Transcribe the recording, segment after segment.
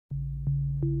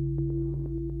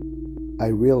I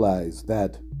realize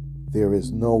that there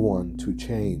is no one to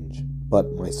change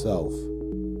but myself.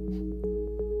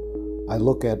 I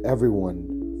look at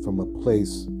everyone from a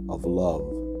place of love.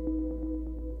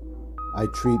 I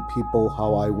treat people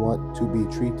how I want to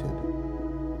be treated.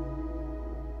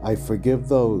 I forgive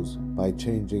those by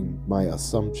changing my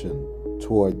assumption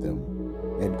toward them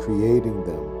and creating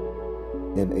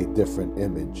them in a different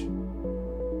image.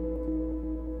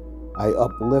 I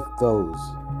uplift those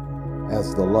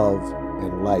as the love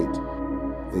and light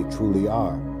they truly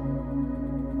are.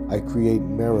 I create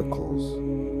miracles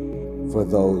for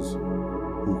those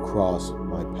who cross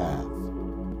my path.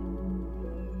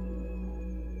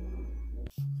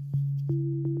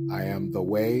 I am the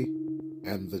way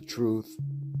and the truth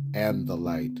and the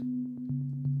light.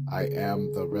 I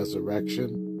am the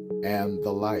resurrection and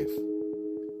the life.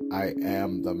 I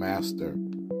am the master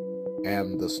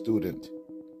and the student.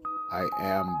 I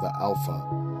am the Alpha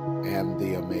and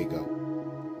the Omega.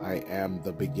 I am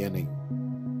the beginning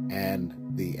and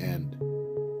the end.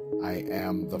 I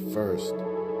am the first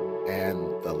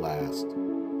and the last.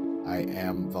 I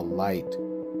am the light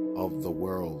of the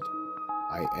world.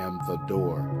 I am the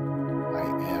door. I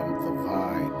am the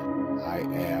vine.